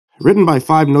Written by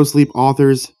 5 no-sleep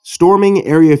authors, Storming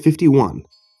Area 51,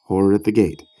 Horror at the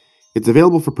Gate. It's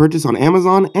available for purchase on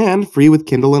Amazon and free with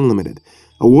Kindle Unlimited.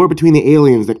 A war between the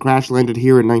aliens that crash-landed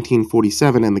here in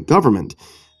 1947 and the government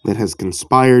that has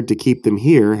conspired to keep them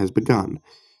here has begun.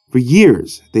 For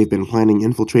years, they've been planning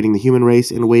infiltrating the human race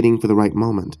and waiting for the right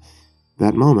moment.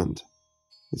 That moment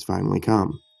has finally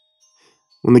come.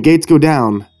 When the gates go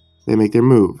down, they make their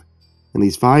move, and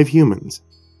these 5 humans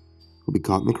will be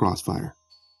caught in the crossfire.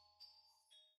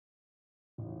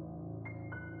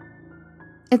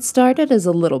 It started as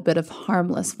a little bit of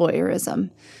harmless voyeurism,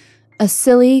 a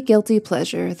silly, guilty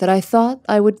pleasure that I thought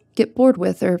I would get bored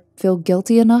with or feel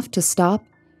guilty enough to stop.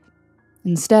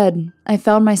 Instead, I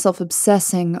found myself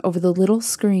obsessing over the little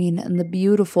screen and the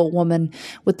beautiful woman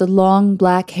with the long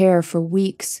black hair for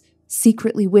weeks,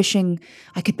 secretly wishing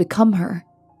I could become her,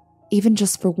 even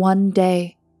just for one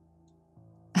day.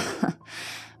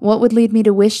 What would lead me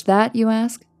to wish that, you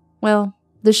ask? Well,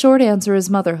 the short answer is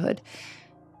motherhood.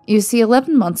 You see,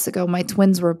 11 months ago, my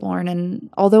twins were born,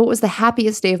 and although it was the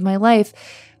happiest day of my life,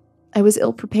 I was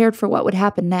ill-prepared for what would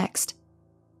happen next.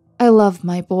 I love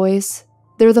my boys.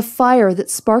 They're the fire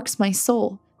that sparks my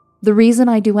soul, the reason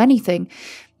I do anything,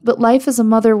 but life as a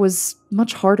mother was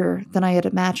much harder than I had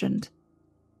imagined.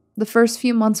 The first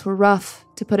few months were rough,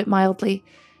 to put it mildly.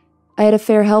 I had a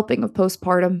fair helping of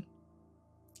postpartum,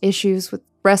 issues with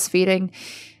breastfeeding,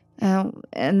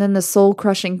 and then the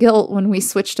soul-crushing guilt when we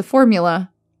switched to formula.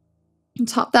 And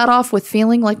top that off with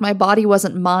feeling like my body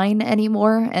wasn't mine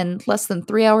anymore and less than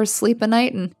 3 hours sleep a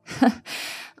night, and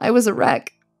I was a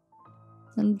wreck.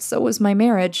 And so was my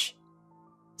marriage.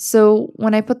 So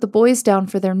when I put the boys down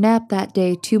for their nap that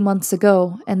day 2 months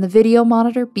ago and the video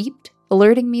monitor beeped,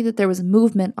 alerting me that there was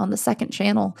movement on the second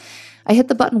channel, I hit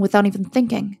the button without even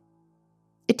thinking.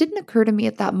 It didn't occur to me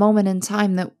at that moment in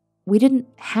time that we didn't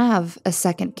have a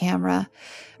second camera,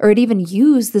 or had even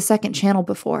used the second channel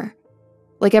before.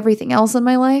 Like everything else in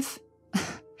my life,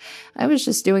 I was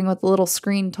just doing what the little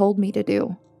screen told me to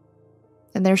do.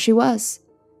 And there she was,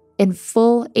 in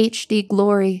full HD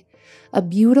glory, a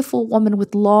beautiful woman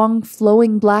with long,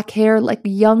 flowing black hair like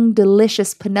young,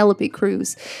 delicious Penelope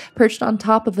Cruz, perched on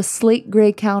top of a slate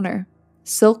gray counter,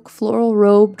 silk floral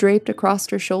robe draped across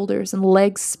her shoulders and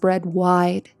legs spread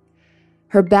wide.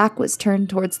 Her back was turned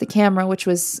towards the camera, which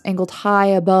was angled high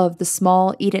above the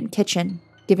small eat-in kitchen,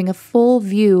 giving a full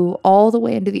view all the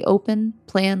way into the open,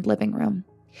 planned living room.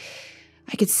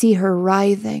 I could see her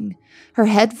writhing, her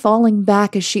head falling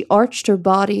back as she arched her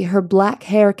body, her black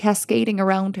hair cascading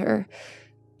around her.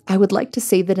 I would like to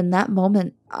say that in that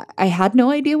moment, I had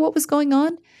no idea what was going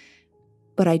on,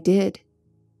 but I did.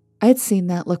 I had seen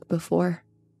that look before.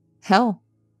 Hell,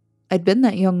 I'd been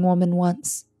that young woman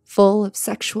once, full of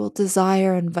sexual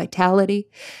desire and vitality.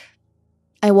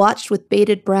 I watched with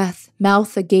bated breath,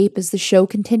 mouth agape as the show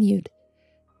continued.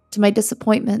 To my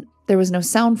disappointment, there was no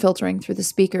sound filtering through the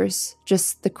speakers,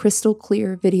 just the crystal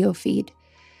clear video feed.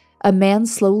 A man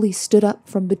slowly stood up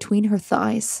from between her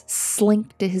thighs,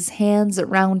 slinked his hands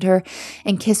around her,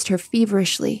 and kissed her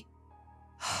feverishly.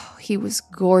 He was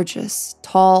gorgeous,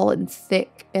 tall and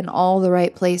thick in all the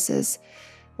right places,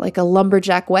 like a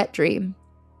lumberjack wet dream.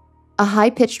 A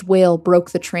high-pitched wail broke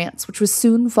the trance, which was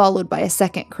soon followed by a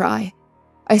second cry.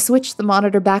 I switched the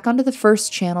monitor back onto the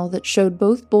first channel that showed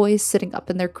both boys sitting up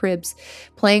in their cribs,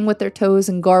 playing with their toes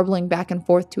and garbling back and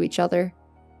forth to each other.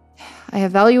 I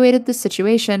evaluated the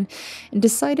situation and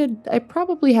decided I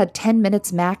probably had 10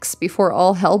 minutes max before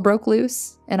all hell broke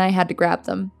loose, and I had to grab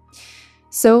them.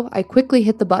 So I quickly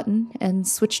hit the button and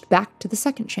switched back to the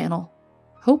second channel,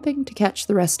 hoping to catch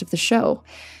the rest of the show.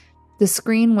 The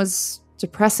screen was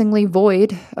depressingly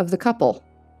void of the couple,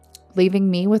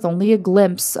 leaving me with only a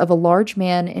glimpse of a large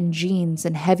man in jeans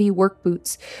and heavy work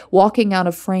boots walking out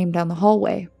of frame down the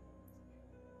hallway.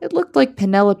 It looked like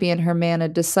Penelope and her man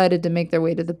had decided to make their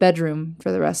way to the bedroom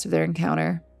for the rest of their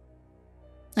encounter.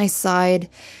 I sighed.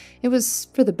 It was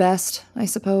for the best, I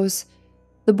suppose.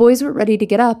 The boys were ready to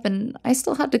get up, and I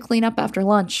still had to clean up after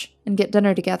lunch and get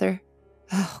dinner together.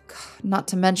 Oh, God, not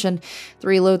to mention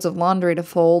 3 loads of laundry to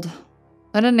fold.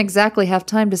 I didn't exactly have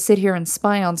time to sit here and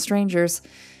spy on strangers,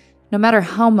 no matter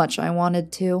how much I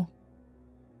wanted to.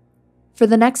 For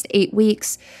the next 8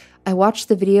 weeks, I watched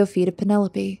the video feed of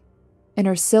Penelope. In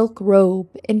her silk robe,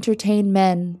 entertained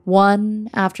men, one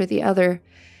after the other.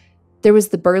 There was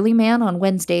the burly man on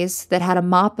Wednesdays that had a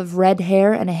mop of red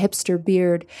hair and a hipster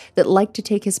beard that liked to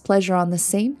take his pleasure on the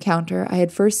same counter I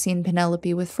had first seen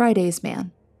Penelope with Friday's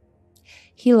man.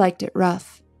 He liked it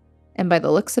rough, and by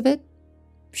the looks of it,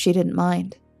 she didn't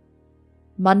mind.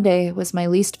 Monday was my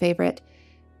least favorite.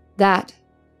 That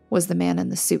was the man in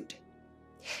the suit.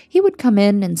 He would come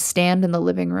in and stand in the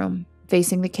living room,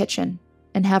 facing the kitchen,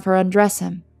 and have her undress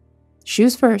him.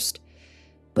 Shoes first,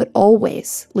 but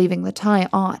always leaving the tie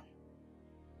on.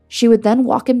 She would then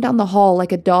walk him down the hall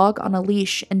like a dog on a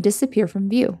leash and disappear from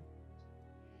view.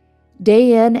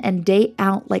 Day in and day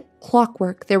out, like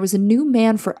clockwork, there was a new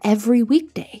man for every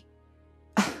weekday.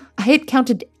 I had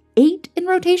counted 8 in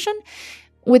rotation,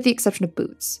 with the exception of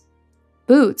Boots.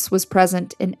 Boots was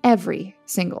present in every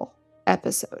single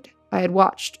episode I had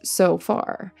watched so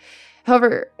far.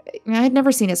 However, I had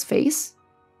never seen his face,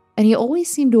 and he always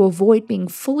seemed to avoid being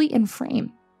fully in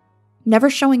frame, never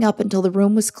showing up until the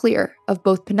room was clear of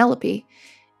both Penelope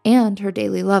and her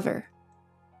daily lover.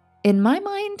 In my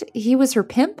mind, he was her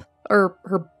pimp, or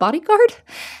her bodyguard,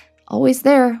 always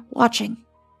there, watching,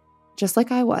 just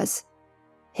like I was,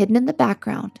 hidden in the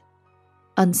background,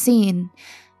 unseen,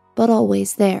 but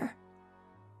always there.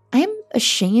 I am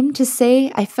ashamed to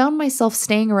say I found myself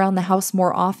staying around the house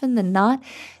more often than not,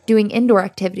 doing indoor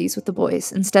activities with the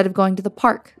boys instead of going to the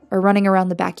park or running around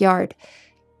the backyard,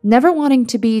 never wanting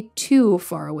to be too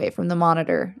far away from the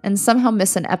monitor and somehow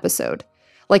miss an episode,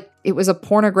 like it was a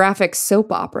pornographic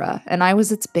soap opera and I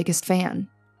was its biggest fan.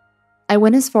 I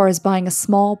went as far as buying a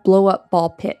small blow-up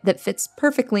ball pit that fits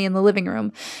perfectly in the living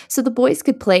room so the boys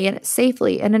could play in it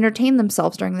safely and entertain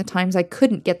themselves during the times I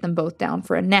couldn't get them both down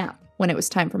for a nap when it was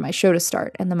time for my show to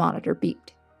start and the monitor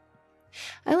beeped.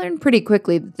 I learned pretty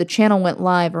quickly that the channel went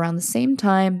live around the same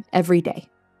time every day,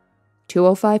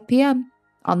 2:05 p.m.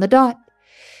 on the dot,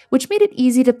 which made it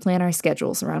easy to plan our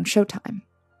schedules around showtime.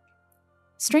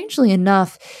 Strangely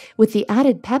enough, with the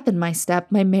added pep in my step,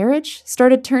 my marriage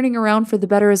started turning around for the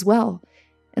better as well,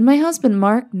 and my husband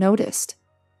Mark noticed.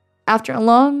 After a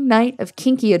long night of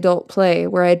kinky adult play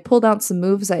where I had pulled out some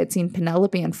moves I had seen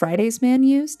Penelope and Friday's man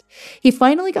used, he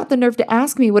finally got the nerve to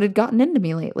ask me what had gotten into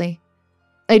me lately.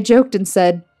 I joked and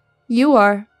said, "You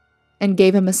are," and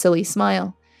gave him a silly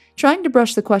smile, trying to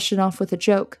brush the question off with a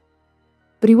joke.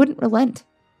 But he wouldn't relent.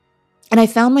 And I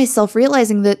found myself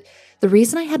realizing that the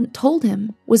reason I hadn't told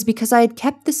him was because I had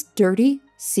kept this dirty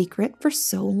secret for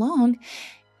so long,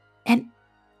 and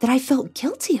that I felt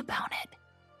guilty about it.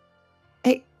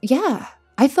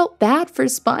 I felt bad for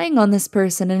spying on this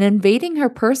person and invading her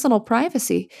personal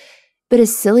privacy, but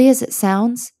as silly as it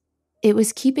sounds, it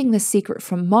was keeping the secret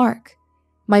from Mark,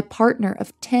 my partner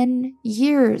of 10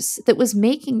 years, that was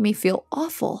making me feel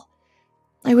awful.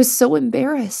 I was so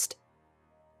embarrassed.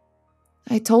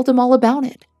 I told him all about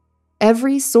it.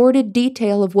 Every sordid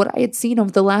detail of what I had seen over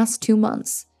the last 2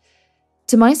 months.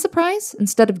 To my surprise,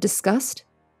 instead of disgust,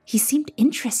 he seemed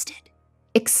interested,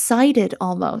 excited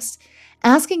almost,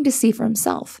 asking to see for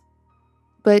himself.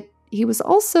 But he was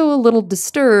also a little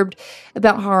disturbed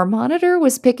about how our monitor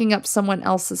was picking up someone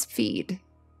else's feed.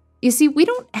 You see, we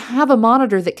don't have a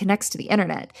monitor that connects to the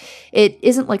internet. It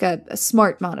isn't like a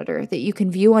smart monitor that you can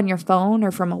view on your phone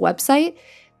or from a website.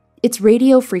 It's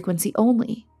radio frequency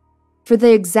only. For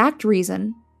the exact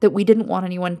reason that we didn't want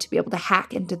anyone to be able to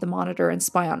hack into the monitor and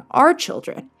spy on our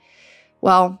children.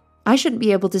 Well, I shouldn't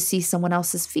be able to see someone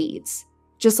else's feeds,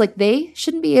 just like they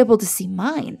shouldn't be able to see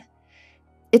mine.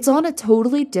 It's on a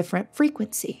totally different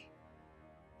frequency.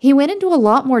 He went into a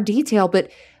lot more detail, but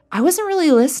I wasn't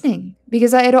really listening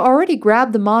because I had already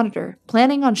grabbed the monitor,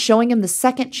 planning on showing him the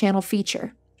second channel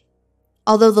feature.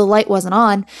 Although the light wasn't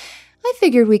on, I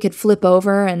figured we could flip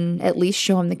over and at least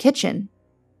show him the kitchen.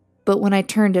 But when I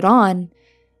turned it on,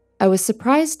 I was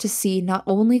surprised to see not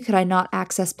only could I not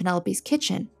access Penelope's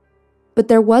kitchen, but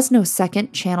there was no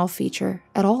second channel feature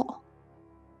at all.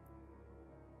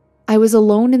 I was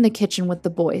alone in the kitchen with the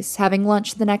boys, having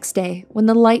lunch the next day, when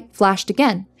the light flashed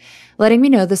again, letting me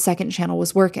know the second channel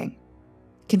was working.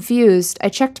 Confused, I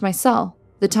checked my cell,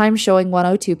 the time showing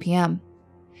 1:02 p.m.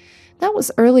 That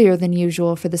was earlier than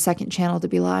usual for the second channel to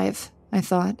be live, I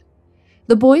thought.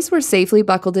 The boys were safely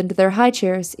buckled into their high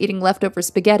chairs, eating leftover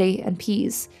spaghetti and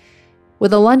peas.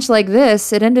 With a lunch like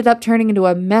this, it ended up turning into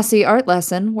a messy art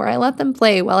lesson where I let them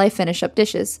play while I finish up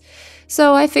dishes,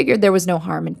 so I figured there was no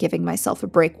harm in giving myself a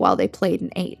break while they played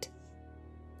and ate.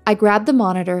 I grabbed the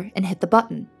monitor and hit the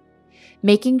button,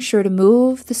 making sure to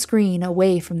move the screen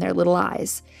away from their little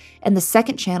eyes, and the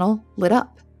second channel lit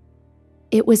up.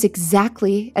 It was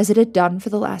exactly as it had done for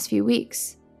the last few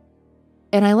weeks.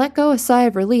 And I let go a sigh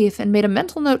of relief and made a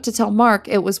mental note to tell Mark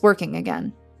it was working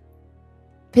again.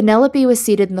 Penelope was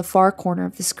seated in the far corner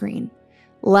of the screen,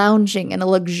 lounging in a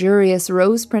luxurious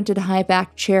rose-printed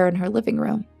high-backed chair in her living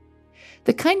room.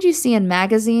 The kind you see in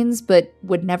magazines but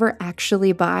would never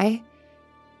actually buy.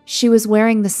 She was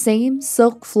wearing the same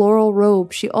silk floral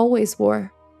robe she always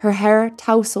wore, her hair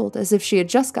tousled as if she had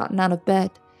just gotten out of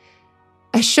bed.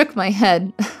 I shook my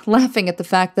head, laughing at the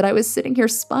fact that I was sitting here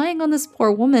spying on this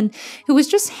poor woman who was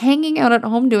just hanging out at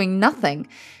home doing nothing,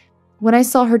 when I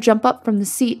saw her jump up from the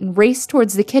seat and race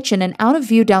towards the kitchen and out of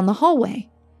view down the hallway.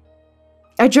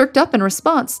 I jerked up in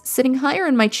response, sitting higher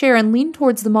in my chair and leaned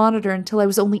towards the monitor until I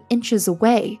was only inches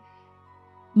away.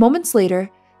 Moments later,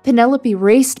 Penelope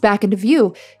raced back into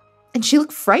view, and she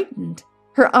looked frightened,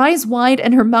 her eyes wide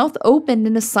and her mouth opened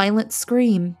in a silent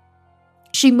scream.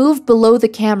 She moved below the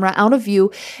camera, out of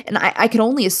view, and I could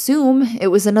only assume it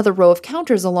was another row of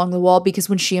counters along the wall because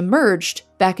when she emerged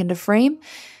back into frame,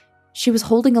 she was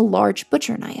holding a large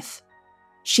butcher knife.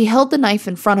 She held the knife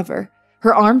in front of her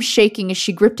arms shaking as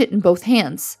she gripped it in both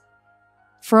hands.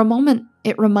 For a moment,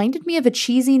 it reminded me of a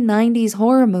cheesy 90s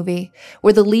horror movie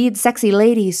where the lead sexy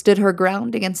lady stood her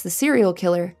ground against the serial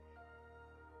killer.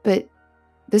 But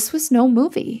this was no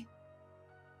movie.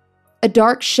 A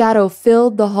dark shadow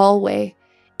filled the hallway,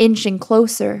 inching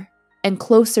closer and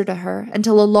closer to her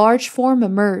until a large form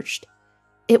emerged.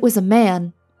 It was a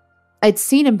man. I'd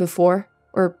seen him before,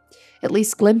 or at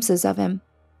least glimpses of him.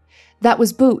 That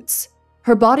was Boots,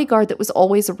 her bodyguard that was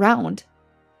always around.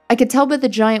 I could tell by the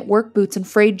giant work boots and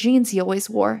frayed jeans he always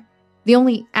wore, the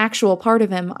only actual part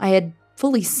of him I had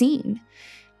fully seen.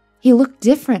 He looked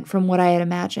different from what I had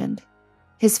imagined.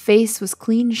 His face was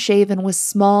clean-shaven with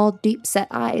small, deep-set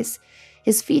eyes,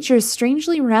 his features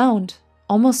strangely round,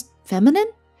 almost feminine?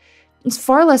 It's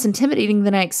far less intimidating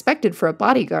than I expected for a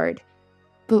bodyguard.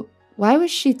 But why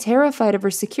was she terrified of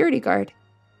her security guard?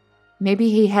 Maybe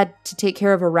he had to take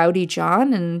care of a rowdy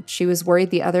John and she was worried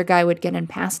the other guy would get in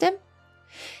past him?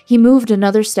 He moved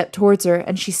another step towards her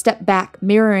and she stepped back,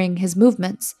 mirroring his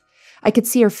movements. I could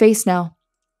see her face now.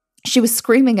 She was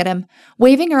screaming at him,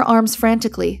 waving her arms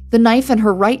frantically, the knife in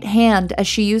her right hand as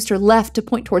she used her left to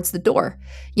point towards the door,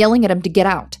 yelling at him to get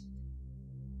out.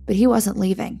 But he wasn't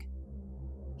leaving.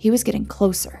 He was getting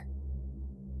closer.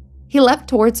 He leapt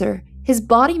towards her, his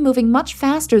body moving much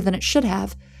faster than it should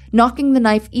have, knocking the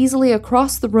knife easily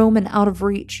across the room and out of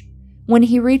reach. When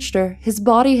he reached her, his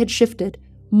body had shifted,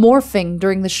 morphing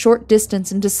during the short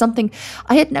distance into something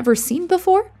I had never seen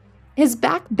before. His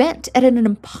back bent at an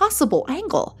impossible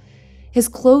angle. His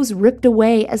clothes ripped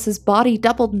away as his body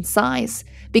doubled in size,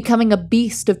 becoming a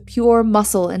beast of pure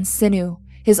muscle and sinew,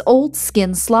 his old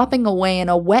skin slopping away in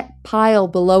a wet pile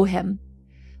below him,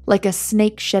 like a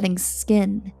snake shedding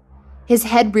skin. His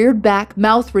head reared back,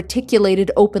 mouth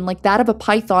reticulated open like that of a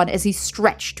python as he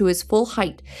stretched to his full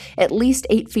height, at least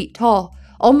 8 feet tall,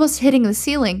 almost hitting the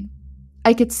ceiling.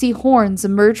 I could see horns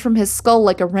emerge from his skull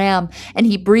like a ram, and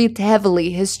he breathed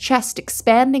heavily, his chest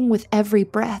expanding with every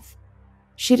breath.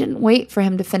 She didn't wait for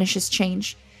him to finish his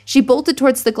change. She bolted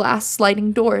towards the glass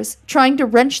sliding doors, trying to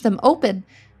wrench them open,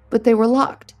 but they were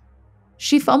locked.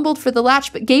 She fumbled for the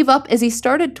latch but gave up as he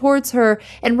started towards her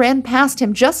and ran past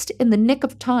him just in the nick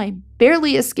of time,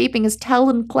 barely escaping his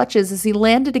taloned clutches as he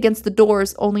landed against the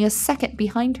doors only a second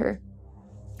behind her.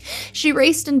 She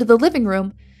raced into the living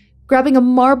room, grabbing a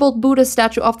marbled Buddha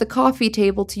statue off the coffee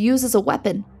table to use as a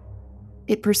weapon.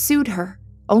 It pursued her,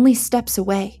 only steps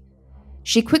away.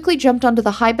 She quickly jumped onto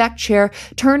the high-backed chair,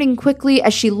 turning quickly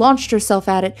as she launched herself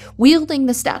at it. Wielding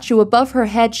the statue above her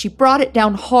head, she brought it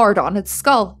down hard on its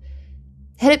skull.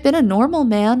 Had it been a normal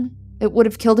man, it would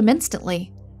have killed him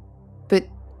instantly. But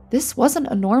this wasn't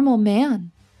a normal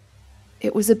man.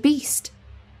 It was a beast.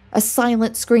 A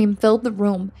silent scream filled the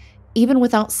room. Even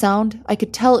without sound, I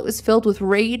could tell it was filled with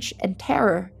rage and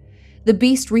terror. The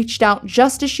beast reached out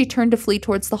just as she turned to flee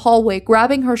towards the hallway,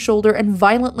 grabbing her shoulder and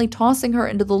violently tossing her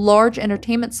into the large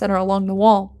entertainment center along the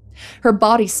wall, her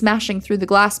body smashing through the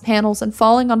glass panels and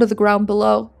falling onto the ground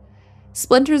below.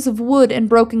 Splinters of wood and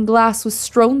broken glass was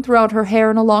strewn throughout her hair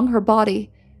and along her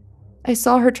body. I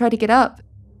saw her try to get up,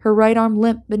 her right arm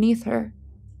limp beneath her.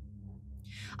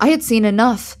 I had seen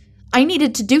enough. I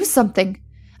needed to do something.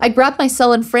 I grabbed my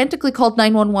cell and frantically called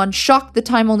 911, shocked the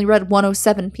time only read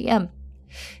 1:07 p.m.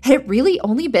 Had it really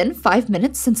only been 5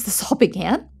 minutes since this all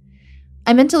began?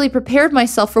 I mentally prepared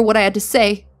myself for what I had to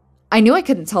say. I knew I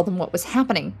couldn't tell them what was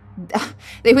happening.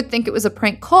 They would think it was a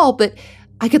prank call, but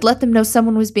I could let them know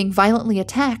someone was being violently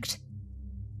attacked.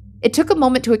 It took a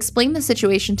moment to explain the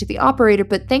situation to the operator,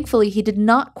 but thankfully he did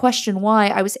not question why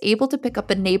I was able to pick up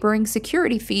a neighboring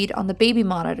security feed on the baby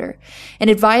monitor and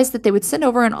advised that they would send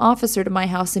over an officer to my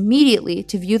house immediately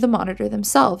to view the monitor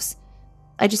themselves.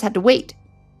 I just had to wait.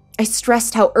 I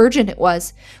stressed how urgent it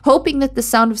was, hoping that the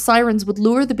sound of sirens would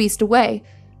lure the beast away,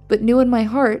 but knew in my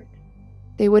heart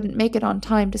they wouldn't make it on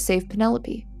time to save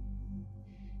Penelope.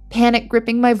 Panic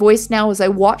gripping my voice now as I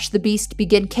watched the beast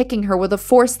begin kicking her with a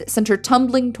force that sent her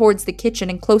tumbling towards the kitchen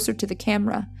and closer to the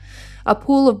camera. A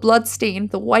pool of blood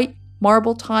stained the white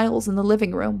marble tiles in the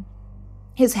living room,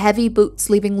 his heavy boots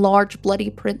leaving large bloody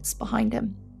prints behind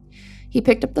him. He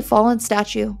picked up the fallen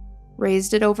statue,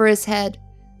 raised it over his head,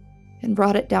 and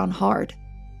brought it down hard.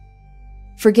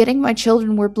 Forgetting my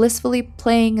children were blissfully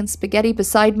playing in spaghetti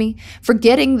beside me,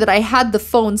 forgetting that I had the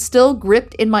phone still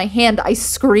gripped in my hand, I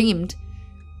screamed.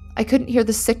 I couldn't hear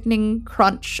the sickening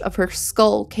crunch of her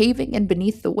skull caving in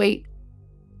beneath the weight,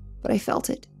 but I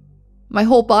felt it. My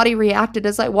whole body reacted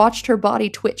as I watched her body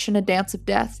twitch in a dance of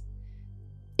death.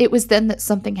 It was then that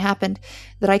something happened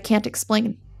that I can't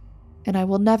explain, and I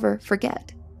will never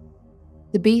forget.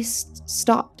 The beast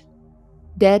stopped,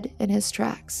 dead in his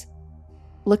tracks,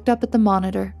 looked up at the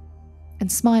monitor,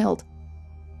 and smiled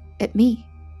at me.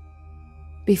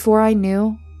 Before I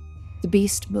knew, the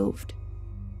beast moved,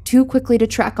 too quickly to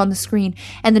track on the screen,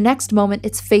 and the next moment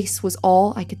its face was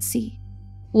all I could see.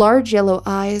 Large yellow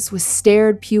eyes with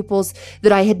stared pupils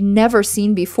that I had never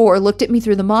seen before looked at me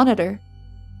through the monitor.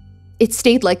 It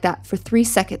stayed like that for 3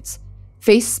 seconds,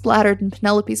 face splattered in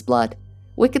Penelope's blood,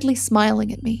 wickedly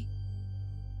smiling at me.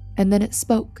 And then it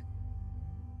spoke.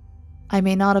 I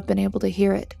may not have been able to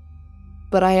hear it,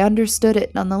 but I understood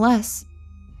it nonetheless.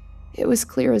 It was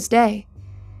clear as day,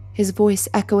 his voice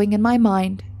echoing in my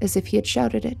mind as if he had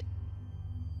shouted it.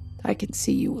 "I can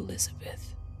see you,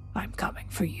 Elizabeth. I'm coming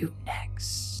for you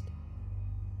next."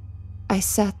 I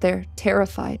sat there,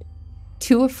 terrified,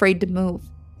 too afraid to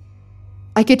move.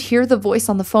 I could hear the voice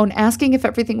on the phone asking if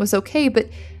everything was okay, but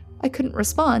I couldn't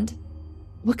respond.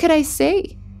 What could I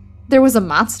say? There was a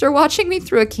monster watching me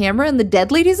through a camera in the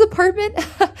dead lady's apartment?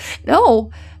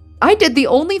 No, I did the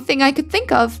only thing I could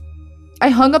think of. I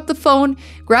hung up the phone,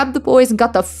 grabbed the boys, and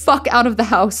got the fuck out of the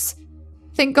house.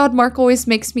 Thank God Mark always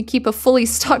makes me keep a fully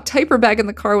stocked diaper bag in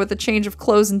the car with a change of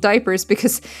clothes and diapers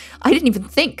because I didn't even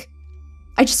think.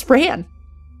 I just ran.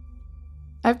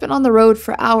 I've been on the road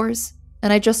for hours,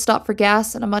 and I just stopped for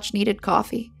gas and a much-needed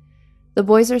coffee. The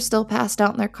boys are still passed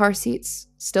out in their car seats,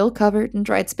 still covered in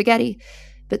dried spaghetti,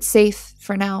 but safe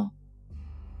for now.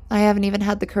 I haven't even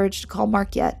had the courage to call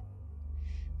Mark yet.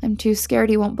 I'm too scared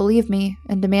he won't believe me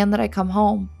and demand that I come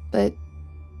home, but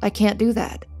I can't do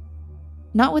that.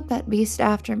 Not with that beast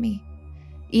after me,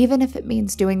 even if it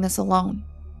means doing this alone.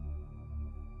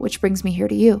 Which brings me here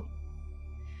to you.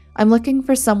 I'm looking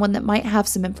for someone that might have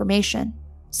some information,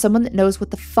 someone that knows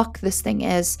what the fuck this thing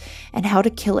is and how to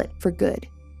kill it for good.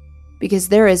 Because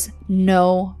there is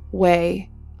no way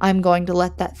I'm going to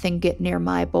let that thing get near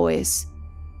my boys.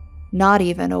 Not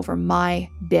even over my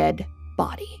dead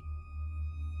body.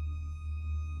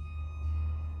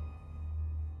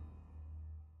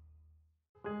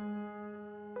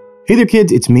 Hey there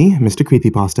kids, it's me,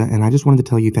 MrCreepyPasta, and I just wanted to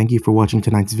tell you thank you for watching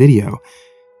tonight's video.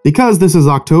 Because this is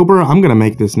October, I'm gonna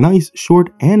make this nice,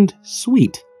 short, and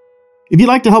sweet. If you'd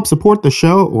like to help support the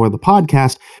show or the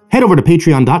podcast, head over to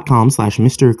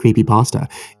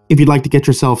patreon.com/MrCreepyPasta. If you'd like to get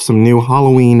yourself some new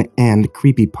Halloween and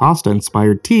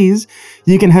creepypasta-inspired teas,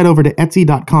 you can head over to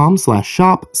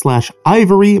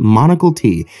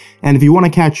etsy.com/shop/ivorymonocletea. And if you want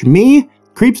to catch me,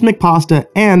 CreepsMcPasta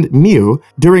and Myuu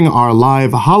during our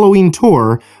live Halloween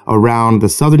tour around the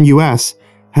southern US,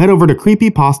 head over to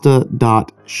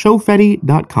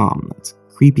creepypasta.shofetti.com. That's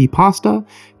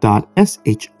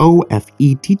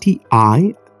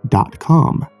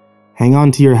creepypasta.shofetti.com. Hang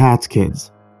on to your hats,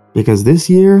 kids, because this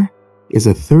year is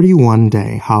a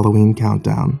 31-day Halloween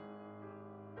countdown.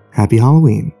 Happy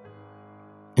Halloween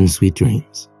and sweet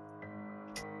dreams.